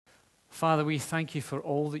Father, we thank you for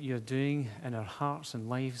all that you're doing in our hearts and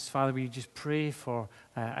lives. Father, we just pray for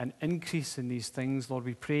an increase in these things. Lord,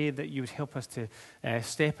 we pray that you would help us to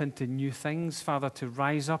step into new things. Father, to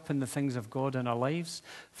rise up in the things of God in our lives.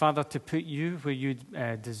 Father, to put you where you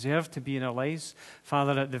deserve to be in our lives.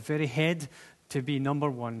 Father, at the very head, to be number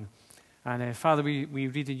one. And Father, we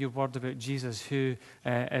read in your word about Jesus, who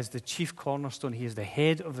is the chief cornerstone. He is the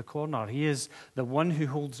head of the corner. He is the one who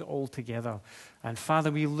holds it all together. And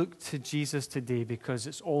Father, we look to Jesus today because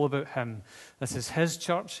it's all about him. This is his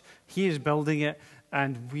church. He is building it.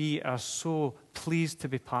 And we are so pleased to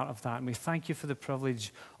be part of that. And we thank you for the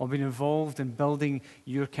privilege of being involved in building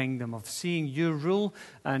your kingdom, of seeing your rule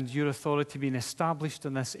and your authority being established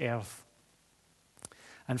on this earth.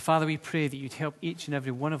 And Father, we pray that you'd help each and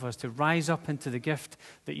every one of us to rise up into the gift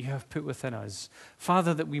that you have put within us.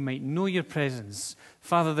 Father, that we might know your presence.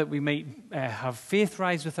 Father, that we might have faith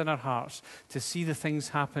rise within our hearts to see the things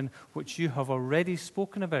happen which you have already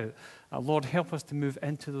spoken about. Lord, help us to move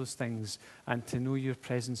into those things and to know your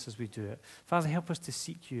presence as we do it. Father, help us to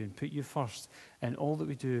seek you and put you first in all that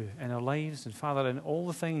we do in our lives. And Father, in all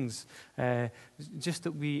the things just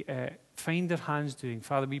that we find our hands doing.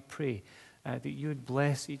 Father, we pray that you would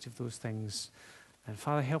bless each of those things. And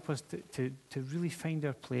Father, help us to really find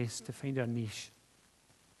our place, to find our niche.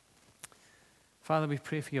 Father, we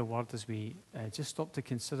pray for your word as we just stop to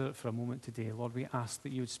consider it for a moment today. Lord, we ask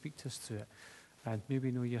that you would speak to us through it. And may we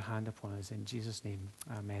know your hand upon us. In Jesus' name,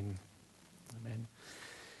 amen. Amen.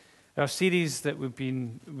 Our series that we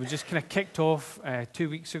just kind of kicked off 2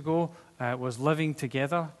 weeks ago was Living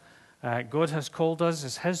Together. God has called us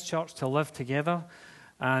as his church to live together.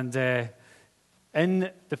 And in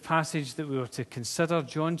the passage that we were to consider,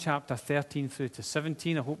 John chapter 13 through to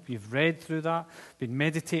 17, I hope you've read through that, been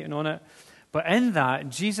meditating on it. But in that,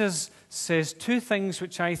 Jesus says two things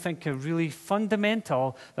which I think are really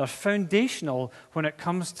fundamental, they're foundational when it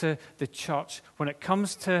comes to the church, when it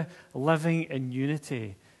comes to living in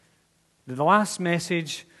unity. The last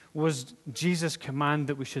message was Jesus' command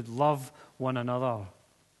that we should love one another.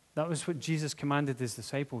 That was what Jesus commanded his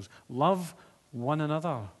disciples. Love one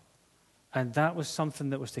another. And that was something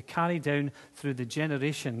that was to carry down through the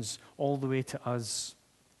generations all the way to us.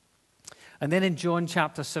 And then in John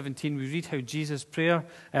chapter 17, we read how Jesus' prayer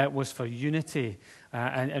was for unity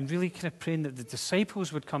and really kind of praying that the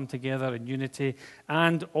disciples would come together in unity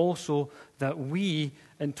and also that we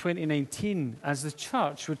in 2019 as the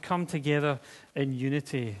church would come together in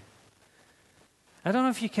unity. I don't know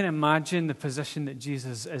if you can imagine the position that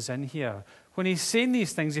Jesus is in here. When he's saying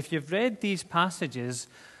these things, if you've read these passages,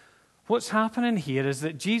 what's happening here is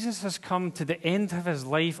that Jesus has come to the end of his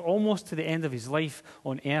life, almost to the end of his life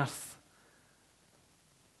on earth.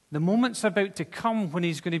 The moment's about to come when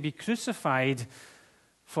he's going to be crucified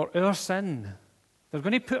for our sin. They're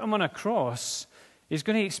going to put him on a cross. He's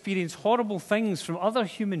going to experience horrible things from other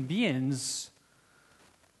human beings.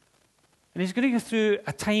 And he's going to go through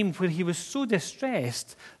a time where he was so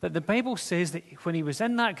distressed that the Bible says that when he was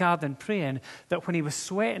in that garden praying, that when he was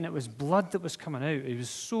sweating, it was blood that was coming out. He was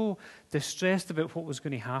so distressed about what was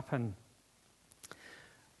going to happen.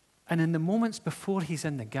 And in the moments before he's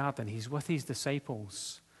in the garden, he's with his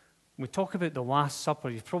disciples. We talk about the Last Supper.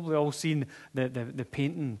 You've probably all seen the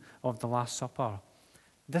painting of the Last Supper.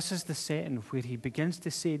 This is the setting where he begins to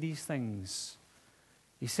say these things.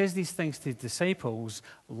 He says these things to his disciples,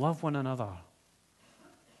 love one another.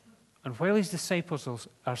 And while his disciples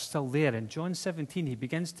are still there, in John 17, he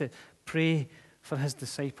begins to pray for his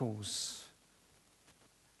disciples.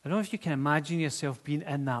 I don't know if you can imagine yourself being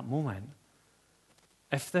in that moment.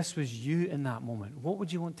 If this was you in that moment, what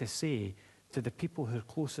would you want to say to the people who are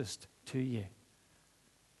closest to you?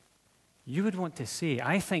 You would want to say,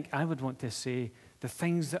 I think I would want to say, the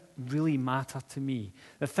things that really matter to me,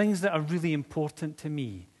 the things that are really important to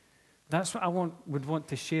me. That's what I would want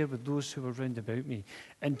to share with those who are round about me.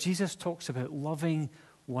 And Jesus talks about loving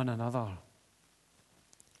one another.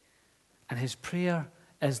 And his prayer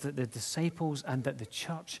is that the disciples and that the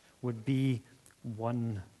church would be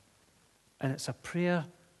one. And it's a prayer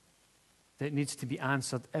that needs to be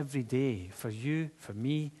answered every day for you, for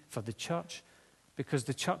me, for the church, because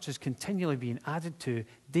the church is continually being added to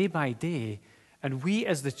day by day. And we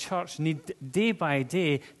as the church need day by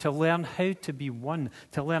day to learn how to be one,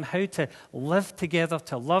 to learn how to live together,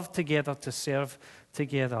 to love together, to serve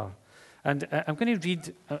together. And I'm going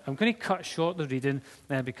to cut short the reading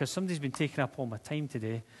because somebody's been taking up all my time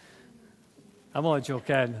today. I'm only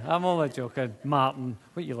joking. Martin,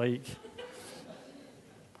 what you like?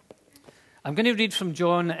 I'm going to read from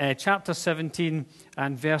John chapter 17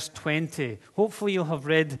 and verse 20. Hopefully you'll have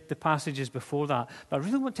read the passages before that. But I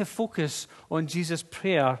really want to focus on Jesus'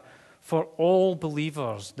 prayer for all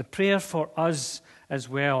believers, the prayer for us as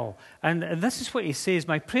well. And this is what he says,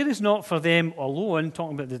 my prayer is not for them alone,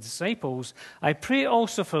 talking about the disciples. I pray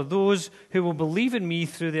also for those who will believe in me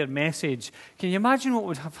through their message. Can you imagine what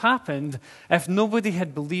would have happened if nobody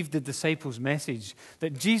had believed the disciples' message?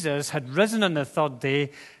 That Jesus had risen on the third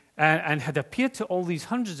day and had appeared to all these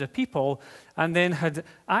hundreds of people and then had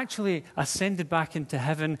actually ascended back into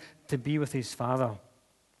heaven to be with his Father.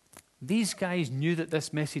 These guys knew that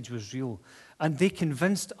this message was real, and they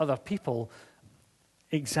convinced other people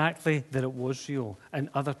exactly that it was real, and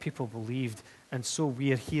other people believed, and so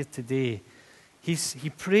we are here today. He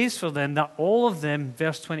prays for them that all of them,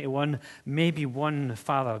 verse 21, may be one,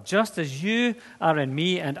 Father, just as you are in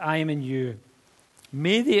me and I am in you.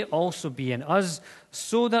 May they also be in us,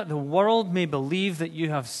 so that the world may believe that you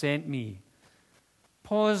have sent me.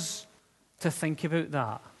 Pause to think about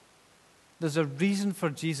that. There's a reason for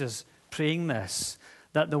Jesus praying this,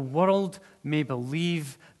 that the world may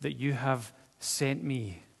believe that you have sent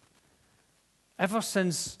me. Ever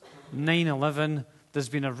since 9/11, there's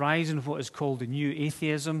been a rise in what is called the new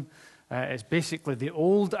atheism. It's basically the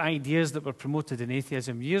old ideas that were promoted in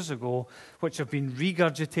atheism years ago, which have been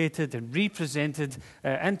regurgitated and represented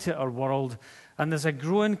into our world. And there's a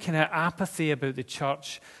growing kind of apathy about the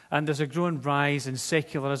church, and there's a growing rise in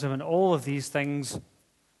secularism and all of these things.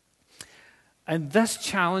 And this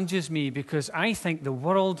challenges me because I think the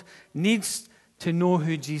world needs to know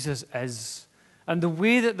who Jesus is. And the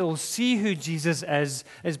way that they'll see who Jesus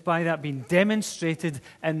is by that being demonstrated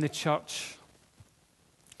in the church.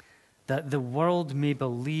 That the world may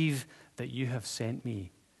believe that you have sent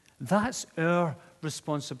me. That's our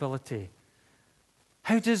responsibility.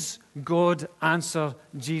 How does God answer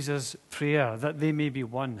Jesus' prayer that they may be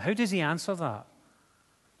one? How does he answer that?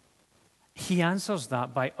 He answers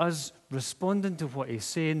that by us responding to what he's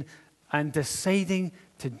saying and deciding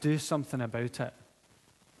to do something about it.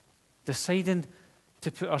 Deciding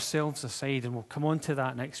to put ourselves aside, and we'll come on to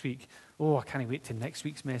that next week. Oh, I can't wait to next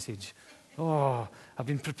week's message. Oh, I've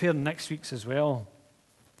been preparing next week's as well.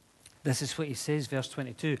 This is what he says, verse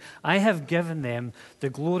 22. I have given them the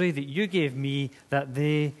glory that you gave me, that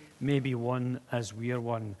they may be one as we are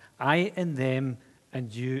one. I in them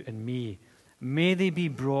and you in me. May they be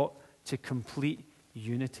brought to complete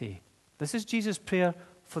unity. This is Jesus' prayer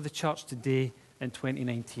for the church today in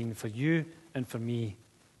 2019, for you and for me.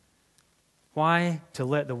 Why? To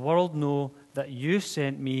let the world know that you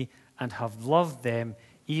sent me and have loved them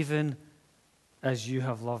even as you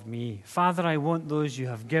have loved me. Father, I want those you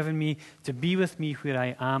have given me to be with me where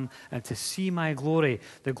I am and to see my glory,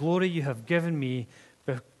 the glory you have given me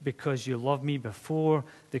because you loved me before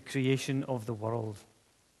the creation of the world.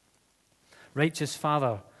 Righteous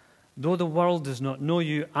Father, though the world does not know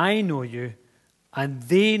you, I know you, and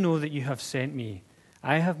they know that you have sent me.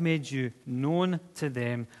 I have made you known to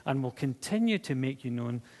them and will continue to make you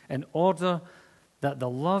known in order that the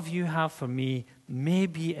love you have for me may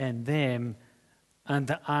be in them and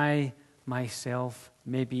that I myself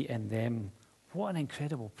may be in them. What an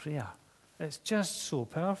incredible prayer. It's just so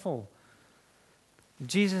powerful.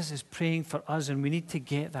 Jesus is praying for us, and we need to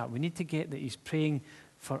get that. We need to get that he's praying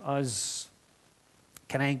for us.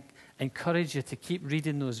 Can I encourage you to keep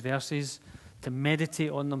reading those verses, to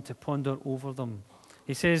meditate on them, to ponder over them?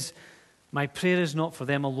 He says, my prayer is not for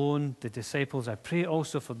them alone, the disciples. I pray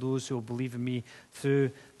also for those who will believe in me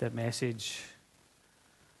through the message.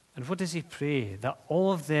 And what does he pray? That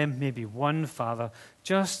all of them may be one, Father,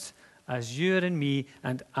 just as you are in me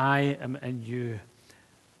and I am in you.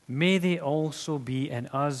 May they also be in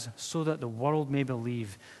us, so that the world may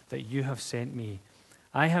believe that you have sent me.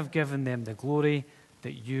 I have given them the glory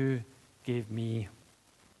that you gave me.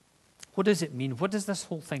 What does it mean? What does this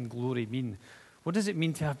whole thing, glory, mean? What does it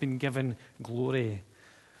mean to have been given glory?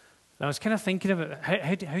 I was kind of thinking about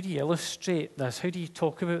how do you illustrate this? How do you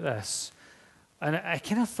talk about this? And I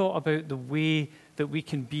kind of thought about the way that we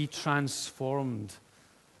can be transformed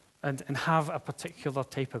and have a particular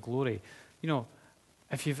type of glory. You know,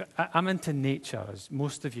 I'm into nature, as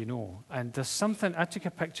most of you know, and there's something, I took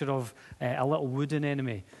a picture of a little wood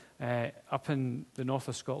anemone up in the north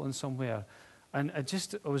of Scotland somewhere, and I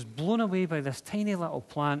was blown away by this tiny little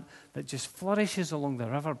plant that just flourishes along the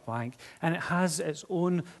riverbank, and it has its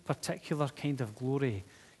own particular kind of glory.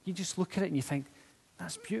 You just look at it and you think,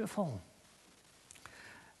 that's beautiful.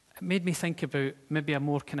 It made me think about maybe a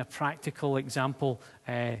more kind of practical example.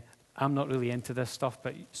 I'm not really into this stuff,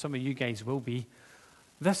 but some of you guys will be.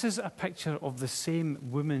 This is a picture of the same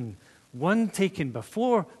woman, one taken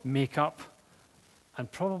before makeup and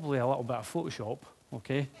probably a little bit of Photoshop,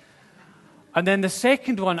 okay? And then the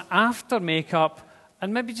second one after makeup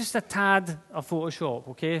and maybe just a tad of Photoshop,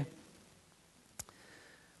 okay?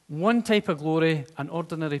 one type of glory, an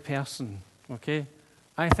ordinary person, okay?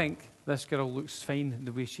 I think this girl looks fine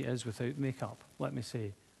the way she is without makeup, let me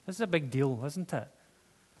say. This is a big deal, isn't it?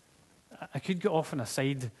 I could get off on a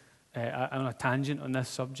side, on a tangent on this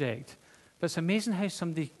subject, but it's amazing how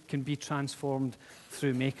somebody can be transformed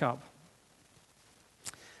through makeup.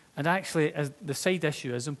 And actually, the side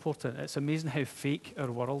issue is important. It's amazing how fake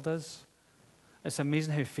our world is. It's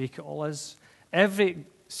amazing how fake it all is.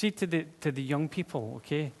 See to the young people,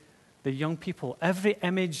 okay? The young people, every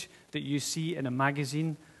image that you see in a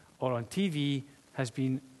magazine or on TV has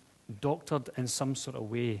been doctored in some sort of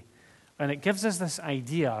way. And it gives us this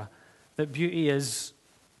idea that beauty is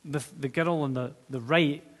the girl on the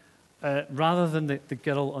right rather than the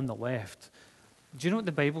girl on the left. Do you know what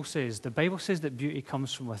the Bible says? The Bible says that beauty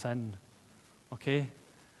comes from within, okay?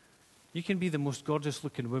 You can be the most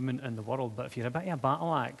gorgeous-looking woman in the world, but if you're a bit of a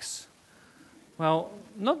battle axe, well,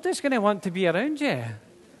 nobody's going to want to be around you.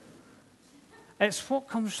 It's what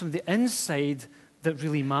comes from the inside that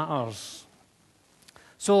really matters.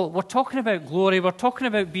 So we're talking about glory. We're talking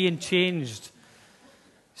about being changed.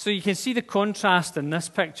 So you can see the contrast in this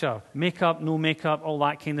picture. Makeup, no makeup, all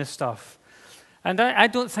that kind of stuff. And I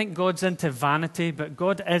don't think God's into vanity, but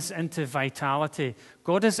God is into vitality.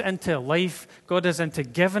 God is into life. God is into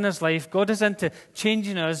giving us life. God is into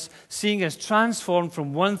changing us, seeing us transformed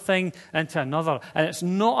from one thing into another. And it's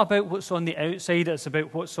not about what's on the outside, it's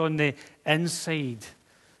about what's on the inside.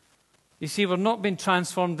 You see, we're not being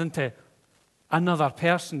transformed into another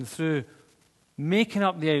person through making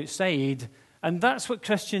up the outside, and that's what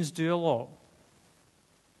Christians do a lot.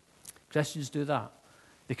 Christians do that.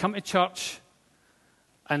 They come to church,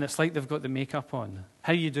 and it's like they've got the makeup on.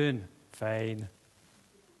 How you doing? Fine.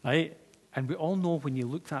 Right? And we all know when you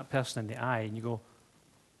look that person in the eye and you go,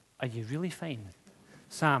 are you really fine?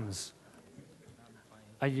 Sams,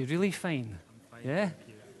 are you really fine? Yeah?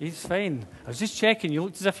 He's fine. I was just checking. You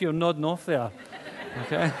looked as if you were nodding off there.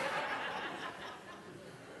 Okay?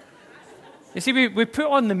 You see, we put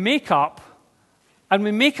on the makeup and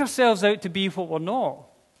we make ourselves out to be what we're not.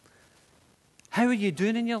 How are you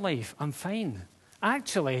doing in your life? I'm fine.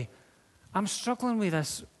 Actually, I'm struggling with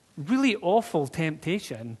this really awful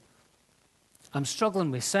temptation. I'm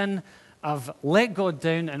struggling with sin. I've let God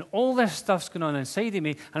down, and all this stuff's going on inside of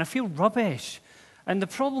me, and I feel rubbish. And the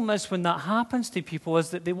problem is when that happens to people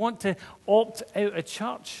is that they want to opt out of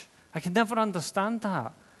church. I can never understand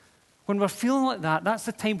that. When we're feeling like that, that's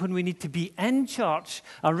the time when we need to be in church,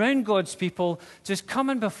 around God's people, just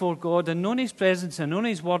coming before God and knowing His presence and knowing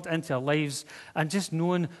His word into our lives and just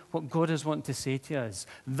knowing what God is wanting to say to us.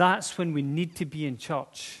 That's when we need to be in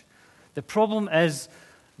church. The problem is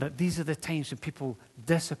that these are the times when people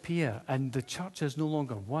disappear and the church is no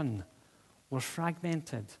longer one. We're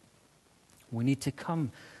fragmented. We need to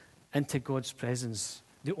come into God's presence.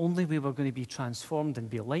 The only way we're going to be transformed and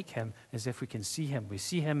be like Him is if we can see Him. We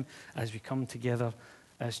see Him as we come together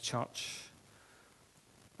as church.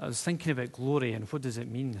 I was thinking about glory and what does it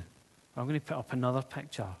mean? I'm going to put up another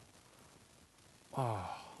picture.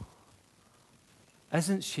 Oh,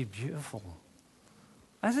 isn't she beautiful?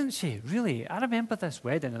 Isn't she? Really? I remember this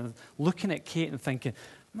wedding and looking at Kate and thinking,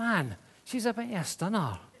 man, she's a bit of a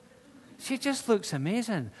stunner. She just looks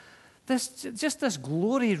amazing. This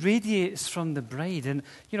glory radiates from the bride. And,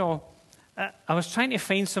 you know, I was trying to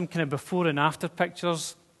find some kind of before and after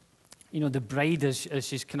pictures. You know, the bride as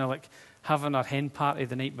she's kind of like having her hen party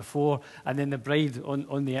the night before, and then the bride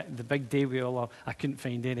on the big day we all are. I couldn't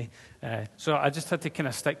find any. So I just had to kind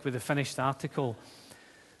of stick with the finished article.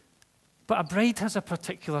 But a bride has a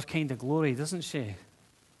particular kind of glory, doesn't she?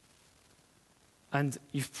 And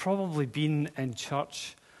you've probably been in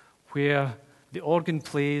church where the organ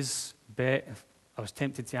plays. Bet I was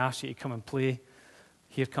tempted to ask you to come and play.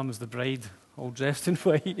 Here comes the bride, all dressed in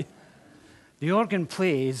white. The organ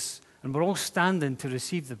plays, and we're all standing to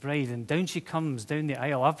receive the bride, and down she comes down the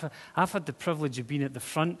aisle. I've had the privilege of being at the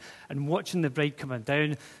front and watching the bride coming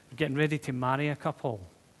down, getting ready to marry a couple.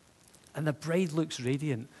 And the bride looks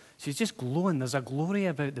radiant. She's just glowing. There's a glory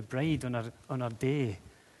about the bride on her day.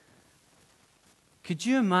 Could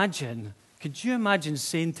you imagine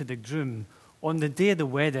saying to the groom on the day of the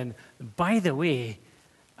wedding, by the way,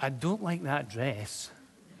 I don't like that dress.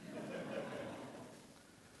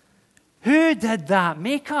 Who did that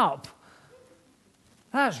makeup?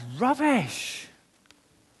 That's rubbish.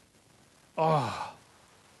 Oh,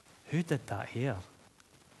 who did that hair?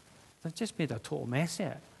 They've just made a total mess of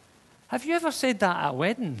it. Have you ever said that at a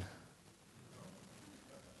wedding?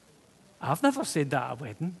 I've never said that at a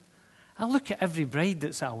wedding. I look at every bride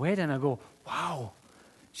that's at a wedding and I go, wow,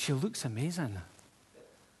 she looks amazing.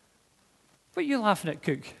 What are you laughing at,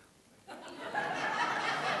 Cook?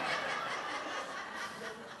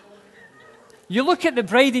 You look at the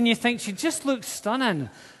bride and you think she just looks stunning.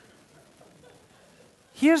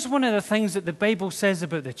 Here's one of the things that the Bible says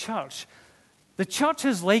about the church. The church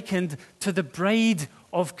is likened to the bride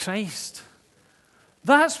of Christ.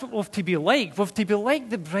 That's what we have to be like. We have to be like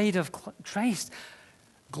the bride of Christ.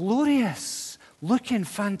 Glorious, looking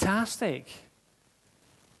fantastic.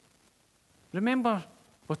 Remember,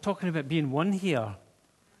 we're talking about being one here.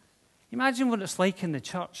 Imagine what it's like in the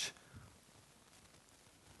church.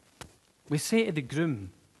 We say to the groom,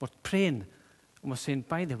 we're praying, and we're saying,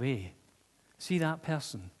 by the way, see that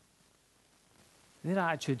person? Their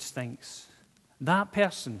attitude stinks. That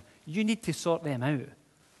person, you need to sort them out.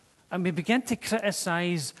 And we begin to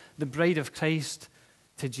criticize the bride of Christ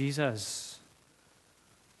to Jesus.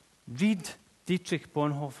 Read Dietrich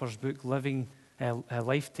Bonhoeffer's book, Living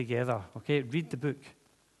Life Together. Okay, read the book.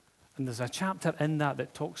 And there's a chapter in that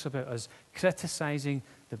that talks about us criticizing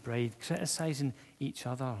the bride, criticizing each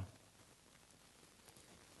other.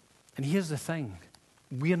 And here's the thing.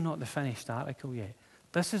 We're not the finished article yet.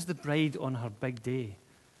 This is the bride on her big day.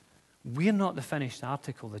 We're not the finished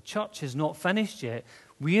article. The church is not finished yet.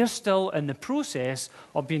 We're still in the process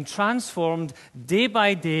of being transformed day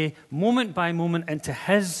by day, moment by moment, into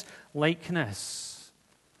His likeness.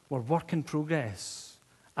 We're work in progress.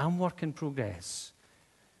 I'm work in progress.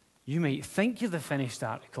 You might think you're the finished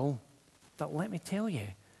article, but let me tell you,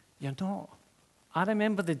 you're not. I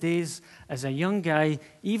remember the days as a young guy,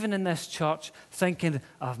 even in this church, thinking,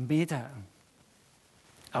 I've made it.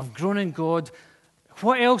 I've grown in God.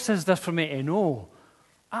 What else is there for me to know?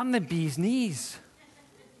 I'm the bee's knees.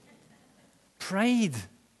 Pride,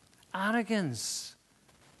 arrogance.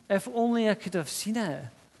 If only I could have seen it.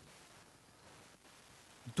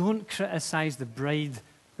 Don't criticize the bride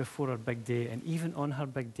before her big day. And even on her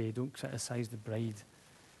big day, don't criticize the bride.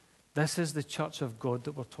 This is the church of God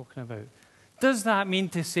that we're talking about. Does that mean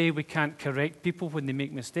to say we can't correct people when they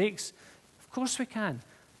make mistakes? Of course we can.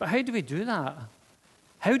 But how do we do that?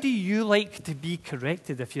 How do you like to be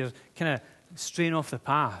corrected if you're kind of straying off the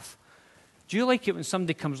path? Do you like it when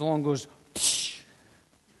somebody comes along and goes, psh?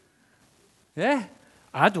 Yeah?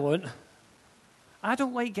 I don't. I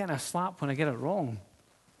don't like getting a slap when I get it wrong.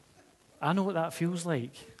 I know what that feels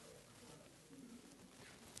like.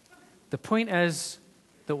 The point is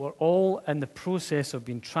that we're all in the process of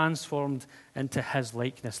being transformed into His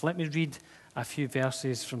likeness. Let me read a few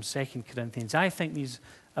verses from 2 Corinthians. I think these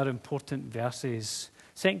are important verses.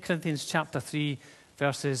 2 Corinthians chapter 3,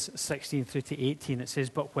 verses 16 through to 18. It says,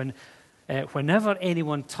 but whenever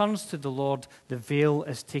anyone turns to the Lord, the veil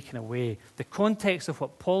is taken away. The context of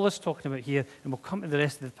what Paul is talking about here, and we'll come to the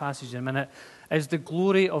rest of the passage in a minute, is the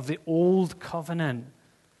glory of the old covenant,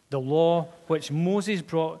 the law which Moses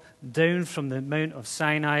brought down from the Mount of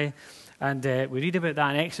Sinai. And we read about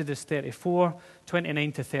that in Exodus 34,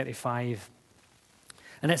 29 to 35.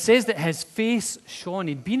 And it says that his face shone.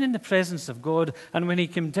 He'd been in the presence of God, and when he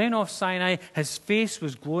came down off Sinai, his face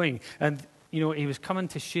was glowing. And, he was coming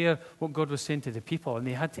to share what God was saying to the people, and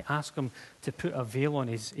they had to ask him to put a veil on.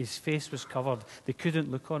 His face was covered. They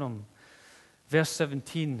couldn't look on him. Verse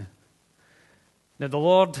 17. Now the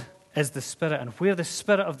Lord is the Spirit, and where the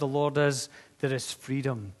Spirit of the Lord is, there is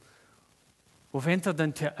freedom. We've entered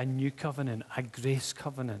into a new covenant, a grace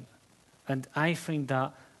covenant. And I find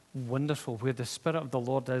that wonderful. Where the Spirit of the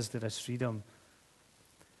Lord is, there is freedom.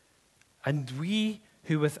 And we,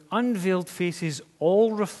 who with unveiled faces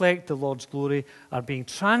all reflect the Lord's glory, are being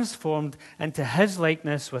transformed into His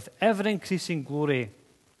likeness with ever-increasing glory.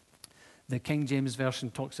 The King James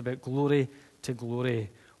Version talks about glory to glory,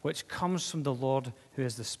 which comes from the Lord who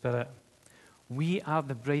is the Spirit. We are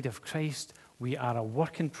the bride of Christ. We are a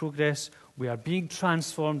work in progress. We are being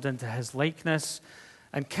transformed into His likeness.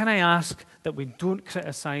 And can I ask that we don't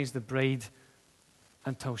criticize the bride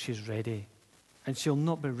until she's ready? And she'll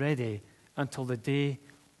not be ready until the day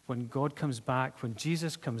when God comes back, when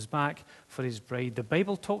Jesus comes back for His bride. The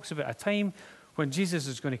Bible talks about a time when Jesus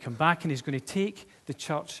is going to come back and He's going to take the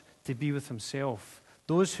church to be with Himself.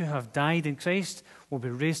 Those who have died in Christ will be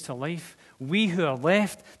raised to life. We who are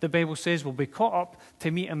left, the Bible says, will be caught up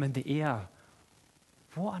to meet Him in the air.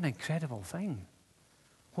 What an incredible thing.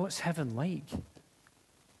 What's heaven like?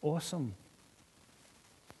 Awesome.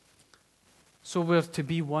 So we're to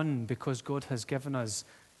be one because God has given us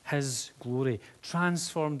His glory,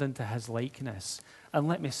 transformed into His likeness. And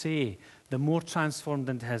let me say, the more transformed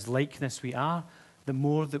into His likeness we are, the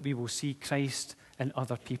more that we will see Christ in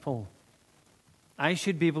other people. I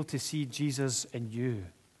should be able to see Jesus in you.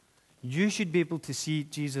 You should be able to see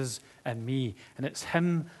Jesus in me. And it's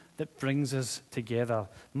Him that brings us together.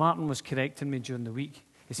 Martin was correcting me during the week.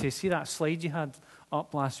 He says, see that slide you had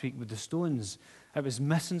up last week with the stones? It was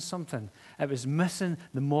missing something. It was missing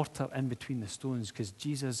the mortar in between the stones, because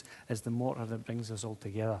Jesus is the mortar that brings us all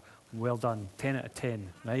together. Well done. 10 out of 10,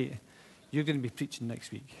 right? You're going to be preaching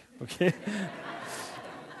next week, okay?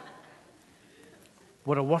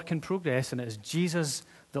 We're a work in progress, and it is Jesus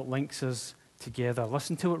that links us together.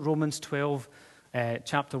 Listen to what Romans 12,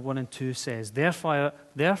 chapter 1 and 2 says.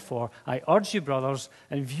 Therefore, I urge you, brothers,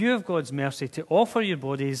 in view of God's mercy, to offer your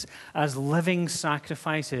bodies as living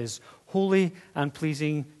sacrifices, holy and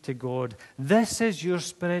pleasing to God. This is your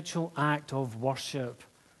spiritual act of worship.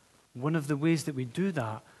 One of the ways that we do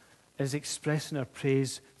that is expressing our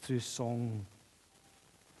praise through song.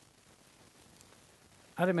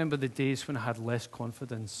 I remember the days when I had less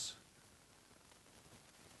confidence,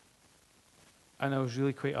 and I was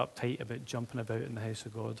really quite uptight about jumping about in the house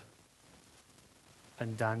of God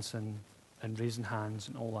and dancing and raising hands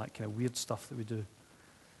and all that kind of weird stuff that we do.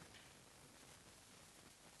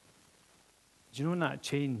 Do you know when that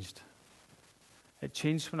changed? It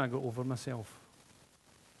changed when I got over myself.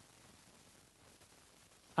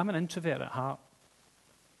 I'm an introvert at heart.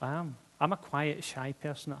 I am. I'm a quiet, shy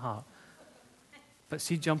person at heart. But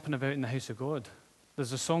see, jumping about in the house of God.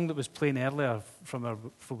 There's a song that was playing earlier from our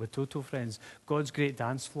Watoto friends, God's Great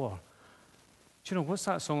Dance Floor. Do you know, what's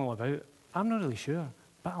that song all about? I'm not really sure,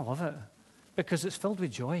 but I love it because it's filled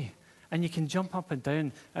with joy. And you can jump up and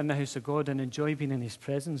down in the house of God and enjoy being in His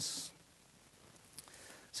presence.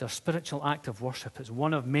 It's our spiritual act of worship. It's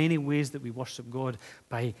one of many ways that we worship God,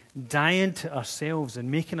 by dying to ourselves and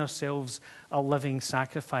making ourselves a living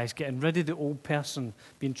sacrifice, getting rid of the old person,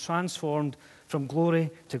 being transformed from glory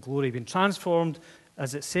to glory, being transformed,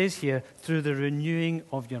 as it says here, through the renewing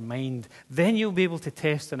of your mind. Then you'll be able to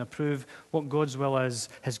test and approve what God's will is,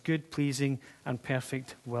 His good, pleasing, and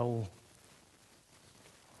perfect will.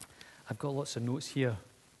 I've got lots of notes here,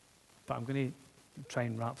 but I'm going to try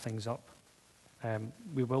and wrap things up.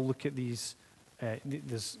 We will look at these,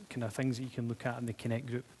 there's kind of things that you can look at in the Connect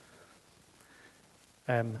group.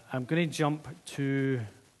 I'm going to jump to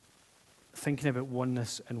thinking about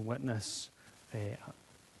oneness and witness.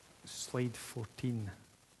 Slide 14.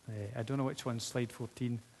 I don't know which one's slide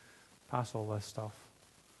 14. Pass all this stuff.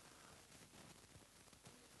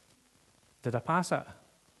 Did I pass it?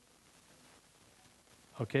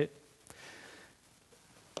 Okay.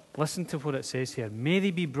 Listen to what it says here. May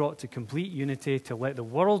they be brought to complete unity to let the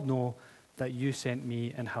world know that you sent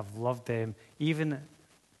me and have loved them, even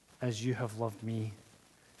as you have loved me.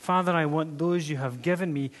 Father, I want those you have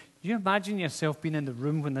given me. You imagine yourself being in the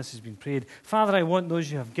room when this has been prayed. Father, I want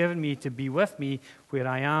those you have given me to be with me where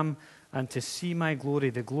I am and to see my glory,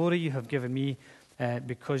 the glory you have given me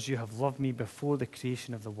because you have loved me before the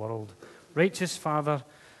creation of the world. Righteous Father,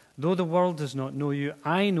 though the world does not know you,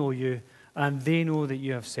 I know you, and they know that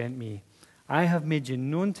you have sent me. I have made you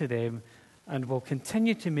known to them and will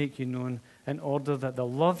continue to make you known in order that the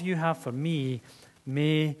love you have for me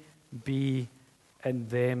may be in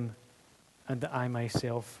them and that I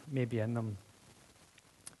myself may be in them.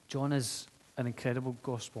 John is an incredible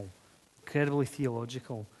gospel, incredibly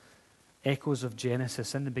theological. Echoes of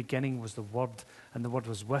Genesis. In the beginning was the Word, and the Word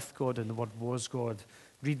was with God, and the Word was God.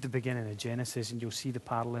 Read the beginning of Genesis and you'll see the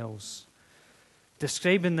parallels.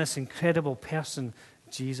 Describing this incredible person,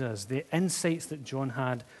 Jesus, the insights that John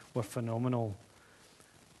had were phenomenal.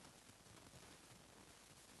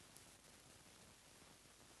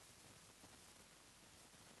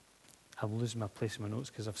 I'm losing my place in my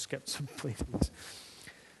notes because I've skipped some places.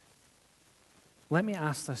 Let me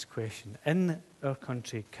ask this question. In our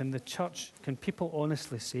country, can people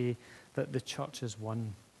honestly say that the church is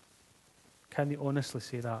one? Can they honestly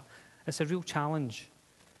say that? It's a real challenge.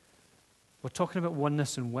 We're talking about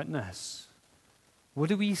oneness and witness. What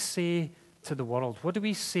do we say to the world? What do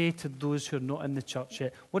we say to those who are not in the church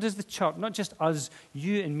yet? What is the church? Not just us,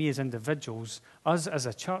 you and me as individuals, us as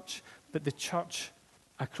a church, but the church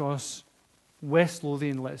across West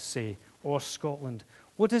Lothian, let's say, or Scotland.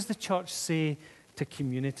 What does the church say to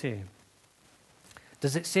community?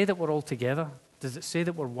 Does it say that we're all together? Does it say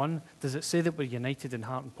that we're one? Does it say that we're united in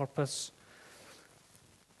heart and purpose?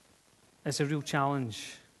 It's a real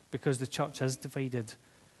challenge because the church is divided.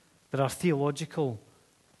 There are theological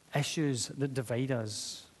issues that divide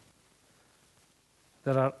us.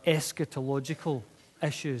 There are eschatological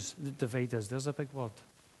issues that divide us. There's a big word.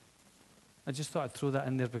 I just thought I'd throw that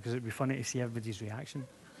in there because it'd be funny to see everybody's reaction.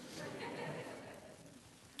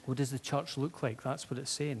 What does the church look like? That's what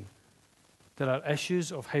it's saying. There are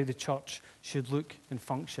issues of how the church should look and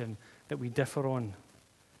function that we differ on.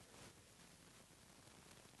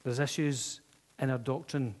 There's issues in our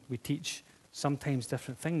doctrine. We teach sometimes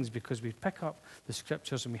different things because we pick up the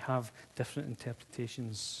scriptures and we have different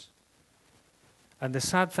interpretations. And the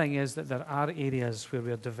sad thing is that there are areas where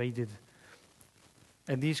we're divided,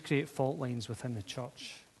 and these create fault lines within the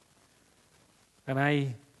church. And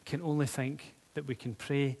I can only think that we can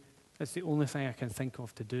pray. It's the only thing I can think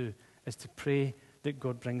of to do, is to pray that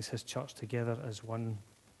God brings his church together as one.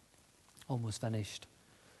 Almost finished.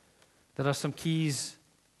 There are some keys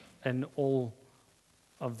in all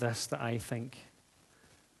of this that I think,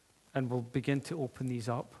 and we'll begin to open these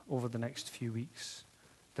up over the next few weeks.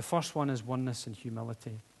 The first one is oneness and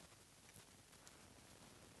humility.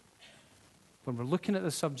 When we're looking at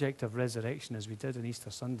the subject of resurrection, as we did on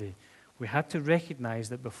Easter Sunday, we had to recognize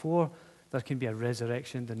that before there can be a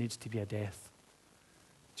resurrection, there needs to be a death.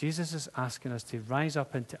 Jesus is asking us to rise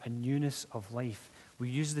up into a newness of life. We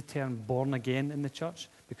use the term born again in the church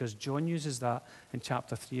because John uses that in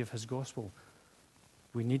chapter 3 of his gospel.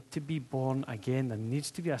 We need to be born again. There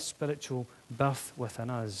needs to be a spiritual birth within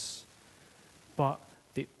us. But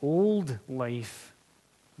the old life,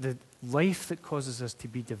 the life that causes us to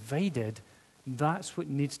be divided, that's what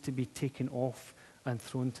needs to be taken off and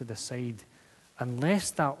thrown to the side.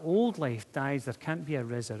 Unless that old life dies, there can't be a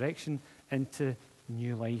resurrection into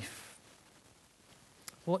new life.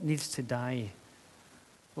 What needs to die?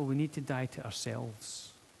 Well, we need to die to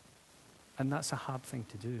ourselves. And that's a hard thing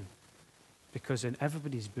to do. Because in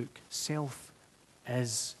everybody's book, self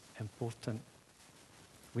is important.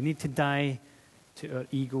 We need to die to our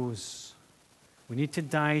egos. We need to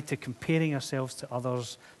die to comparing ourselves to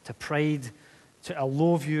others, to pride, to a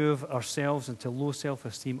low view of ourselves and to low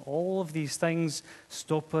self-esteem. All of these things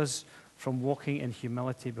stop us from walking in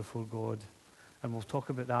humility before God. And we'll talk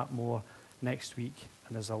about that more next week.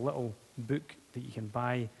 And there's a little book that you can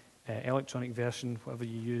buy, electronic version, whatever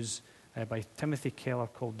you use, by Timothy Keller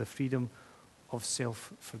called The Freedom of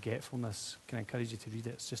Self-Forgetfulness. Can I encourage you to read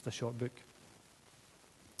it? It's just a short book.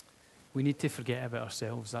 We need to forget about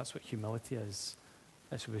ourselves. That's what humility is.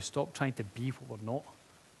 It's when we stop trying to be what we're not.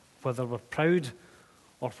 Whether we're proud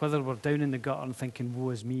or whether we're down in the gutter and thinking, woe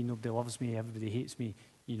is me, nobody loves me, everybody hates me,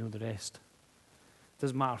 you know the rest. It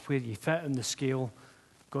doesn't matter where you fit in the scale.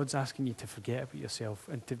 God's asking you to forget about yourself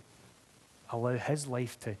and to allow his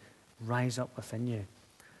life to rise up within you.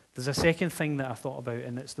 There's a second thing that I thought about,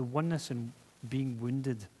 and it's the oneness in being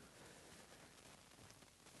wounded.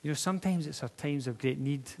 You know, sometimes it's our times of great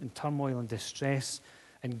need and turmoil and distress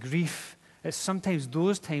and grief. It's sometimes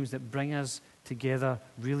those times that bring us together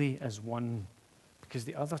really as one. Because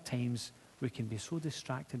the other times we can be so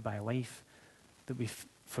distracted by life that we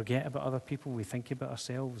forget about other people, we think about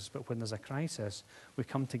ourselves. But when there's a crisis, we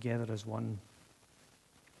come together as one.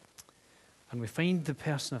 And we find the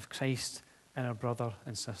person of Christ in our brother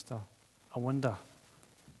and sister. I wonder.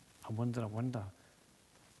 When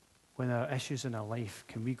there are issues in our life,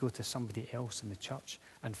 can we go to somebody else in the church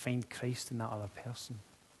and find Christ in that other person?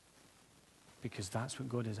 Because that's what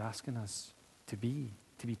God is asking us to be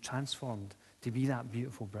transformed, to be that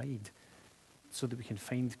beautiful bride, so that we can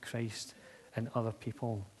find Christ in other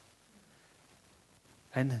people.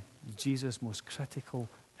 In Jesus' most critical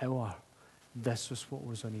hour, this was what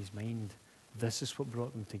was on his mind. This is what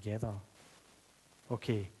brought them together.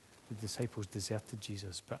 Okay, the disciples deserted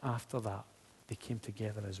Jesus, but after that, they came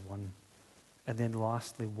together as one. And then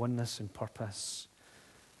lastly, oneness and purpose.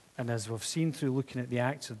 And as we've seen through looking at the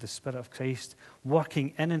acts of the Spirit of Christ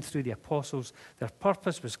working in and through the apostles, their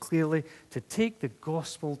purpose was clearly to take the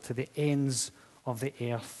gospel to the ends of the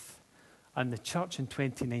earth. And the church in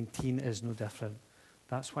 2019 is no different.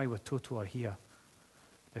 That's why Watoto are here.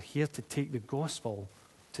 They're here to take the gospel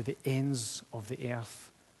to the ends of the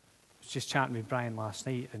earth. I was just chatting with Brian last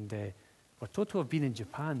night, and Watoto have been in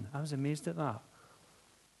Japan. I was amazed at that.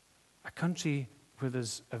 A country where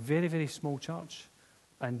there's a very, very small church,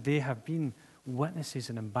 and they have been witnesses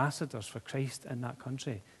and ambassadors for Christ in that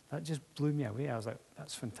country. That just blew me away. I was like,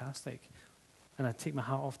 that's fantastic. And I take my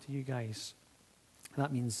hat off to you guys.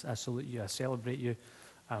 That means I salute you, I celebrate you.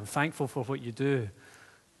 I'm thankful for what you do.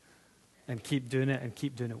 And keep doing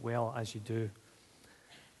it well as you do.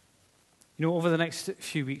 You know, over the next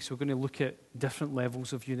few weeks, we're going to look at different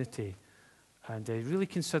levels of unity and really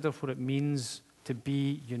consider what it means to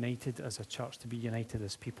be united as a church, to be united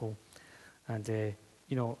as people. And,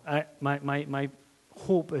 you know, my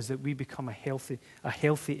hope is that we become a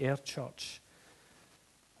healthier church.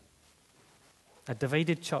 A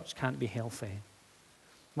divided church can't be healthy.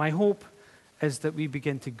 My hope is that we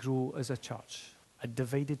begin to grow as a church. A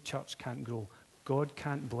divided church can't grow. God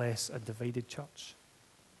can't bless a divided church.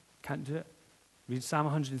 Can't do it. Read Psalm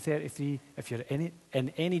 133. If you're in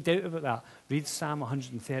any doubt about that, read Psalm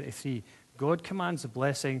 133. God commands a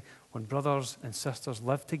blessing when brothers and sisters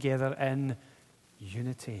live together in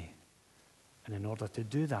unity. And in order to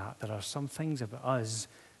do that, there are some things about us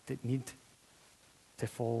that need to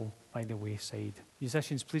fall by the wayside.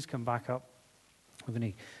 Musicians, please come back up. We're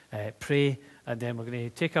going to pray, and then we're going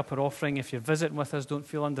to take up our offering. If you're visiting with us, don't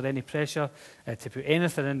feel under any pressure to put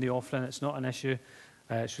anything in the offering. It's not an issue.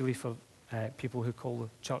 It's really for people who call the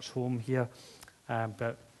church home here.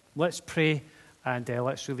 But let's pray, and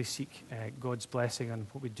let's really seek God's blessing on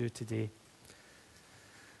what we do today.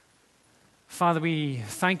 Father, we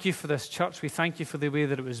thank you for this church. We thank you for the way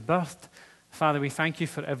that it was birthed. Father, we thank you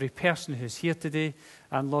for every person who's here today.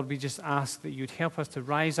 And Lord, we just ask that you'd help us to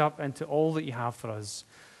rise up into all that you have for us.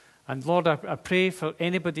 And Lord, I pray for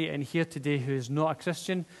anybody in here today who is not a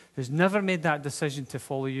Christian, who's never made that decision to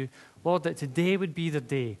follow you. Lord, that today would be the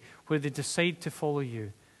day where they decide to follow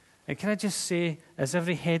you. And can I just say, as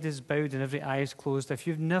every head is bowed and every eye is closed, if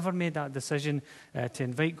you've never made that decision to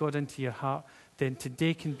invite God into your heart, then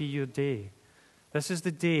today can be your day. This is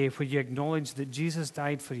the day where you acknowledge that Jesus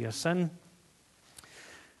died for your sin,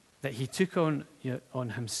 that he took on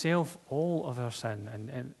himself all of our sin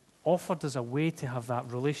and offered us a way to have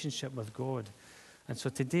that relationship with God. And so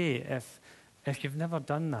today, if you've never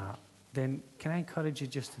done that, then can I encourage you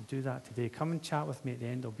just to do that today? Come and chat with me at the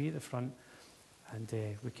end. I'll be at the front, and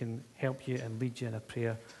we can help you and lead you in a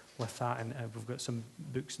prayer with that. And we've got some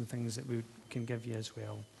books and things that we can give you as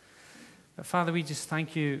well. But Father, we just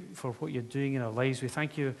thank you for what you're doing in our lives. We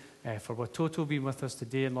thank you for Watoto being with us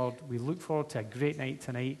today. And Lord, we look forward to a great night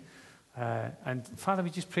tonight. And Father, we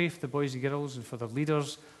just pray for the boys and girls and for their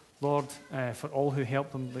leaders, Lord, for all who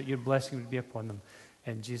help them, that your blessing would be upon them.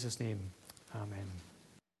 In Jesus' name, amen.